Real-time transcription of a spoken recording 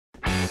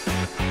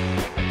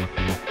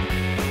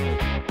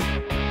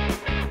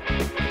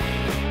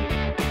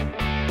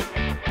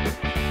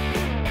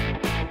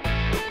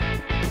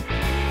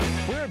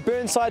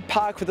Burnside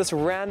Park for this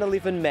round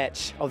 11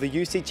 match of the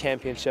UC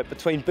Championship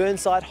between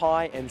Burnside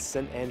High and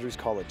St Andrews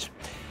College.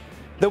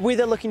 The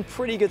weather looking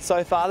pretty good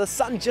so far, the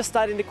sun just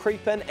starting to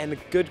creep in and a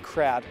good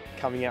crowd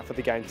coming out for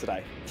the game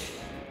today.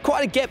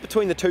 Quite a gap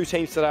between the two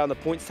teams today on the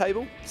points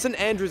table. St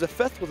Andrews are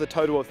 5th with a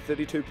total of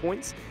 32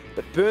 points,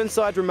 but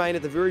Burnside remain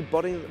at the very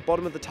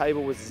bottom of the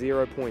table with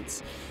 0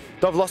 points.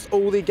 They've lost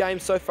all their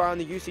games so far in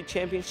the UC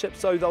Championship,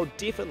 so they'll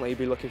definitely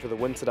be looking for the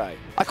win today.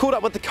 I caught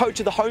up with the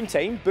coach of the home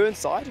team,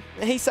 Burnside,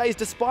 and he says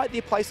despite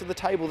their place on the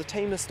table, the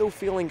team is still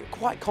feeling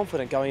quite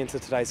confident going into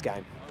today's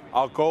game.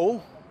 Our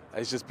goal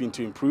has just been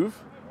to improve.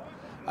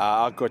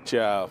 I got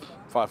here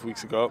 5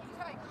 weeks ago,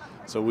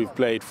 so we've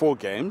played 4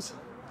 games,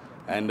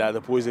 and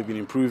the boys have been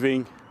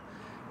improving,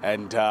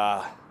 and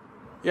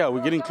yeah,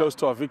 we're getting close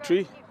to our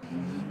victory.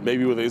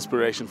 Maybe with the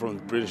inspiration from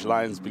the British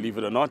Lions, believe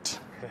it or not,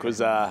 because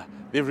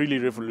they've really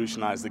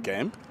revolutionized the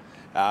game,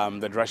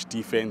 that rush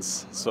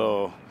defense.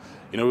 So,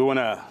 you know, we want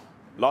to,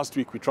 last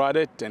week we tried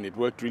it and it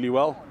worked really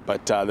well,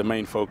 but the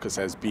main focus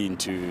has been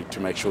to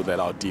make sure that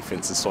our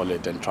defense is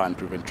solid and try and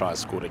prevent tries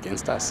scored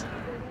against us.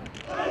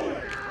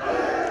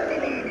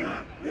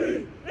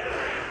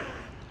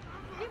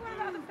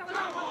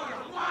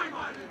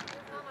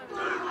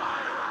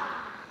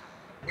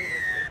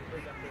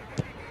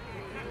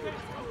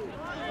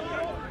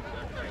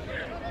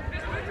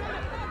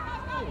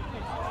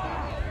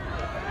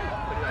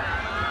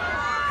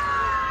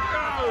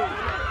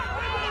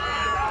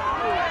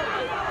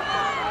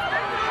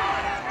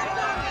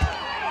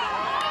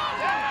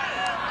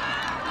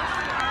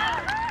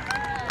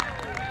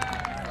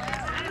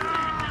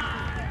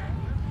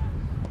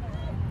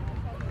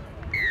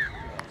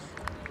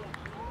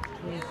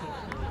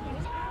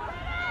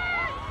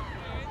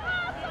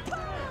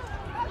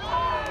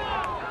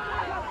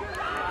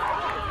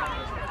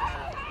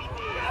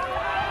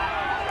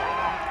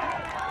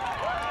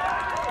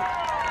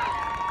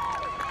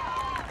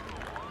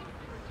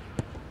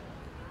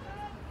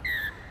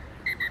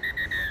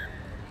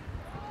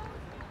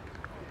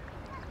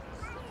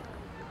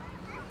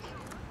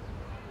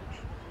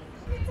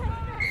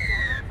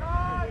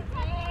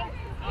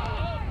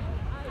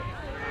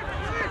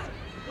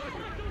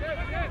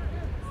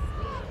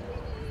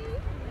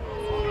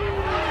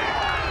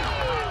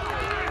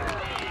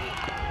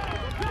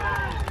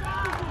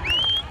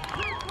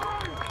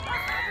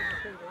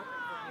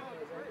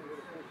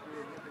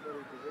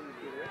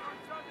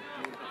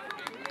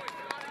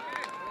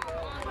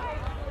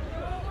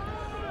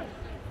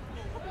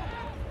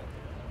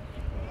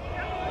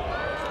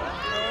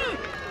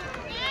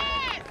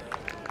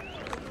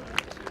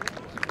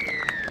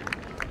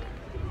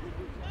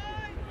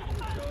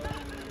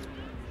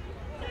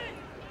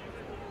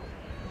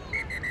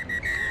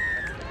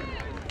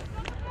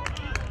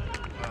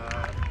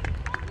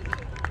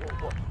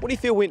 What do you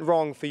feel went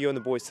wrong for you and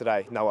the boys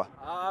today, Noah?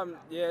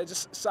 Yeah,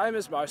 just same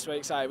as most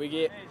weeks.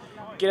 We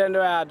get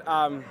into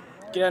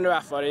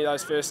our footy.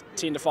 Those first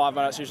 10 to 5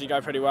 minutes usually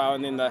go pretty well,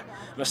 and then the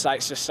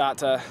mistakes just start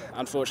to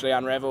unfortunately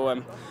unravel.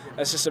 And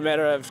it's just a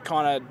matter of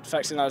kind of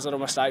fixing those little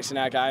mistakes in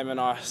our game. And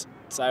I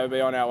say we'll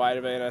be on our way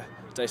to being a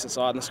decent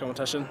side in this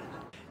competition.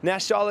 Now,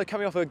 Shiloh,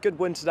 coming off a good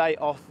win today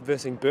off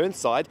versus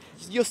Burnside,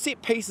 your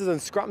set pieces and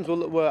scrums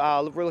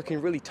were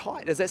looking really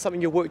tight. Is that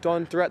something you worked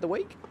on throughout the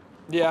week?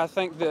 Yeah, I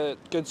think the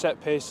good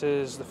set piece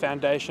is the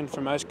foundation for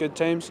most good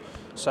teams.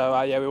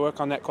 So yeah, we work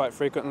on that quite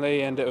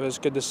frequently, and it was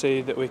good to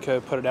see that we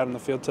could put it out on the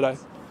field today.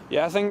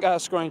 Yeah, I think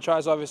scoring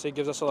tries obviously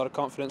gives us a lot of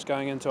confidence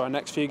going into our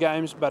next few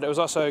games, but it was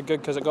also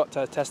good because it got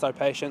to test our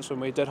patience when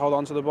we did hold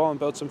on to the ball and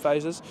build some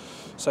phases.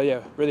 So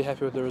yeah, really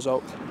happy with the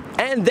result.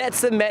 And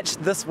that's the match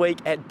this week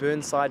at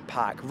Burnside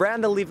Park,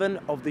 round 11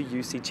 of the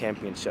UC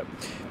Championship.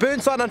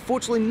 Burnside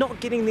unfortunately not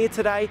getting there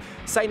today,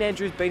 St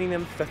Andrews beating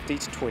them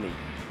 50-20.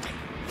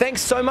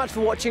 Thanks so much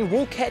for watching.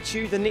 We'll catch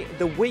you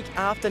the week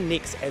after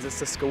next as it's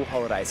the school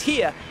holidays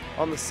here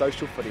on the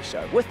Social Footy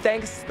Show, with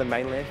thanks to the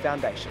Mainland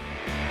Foundation.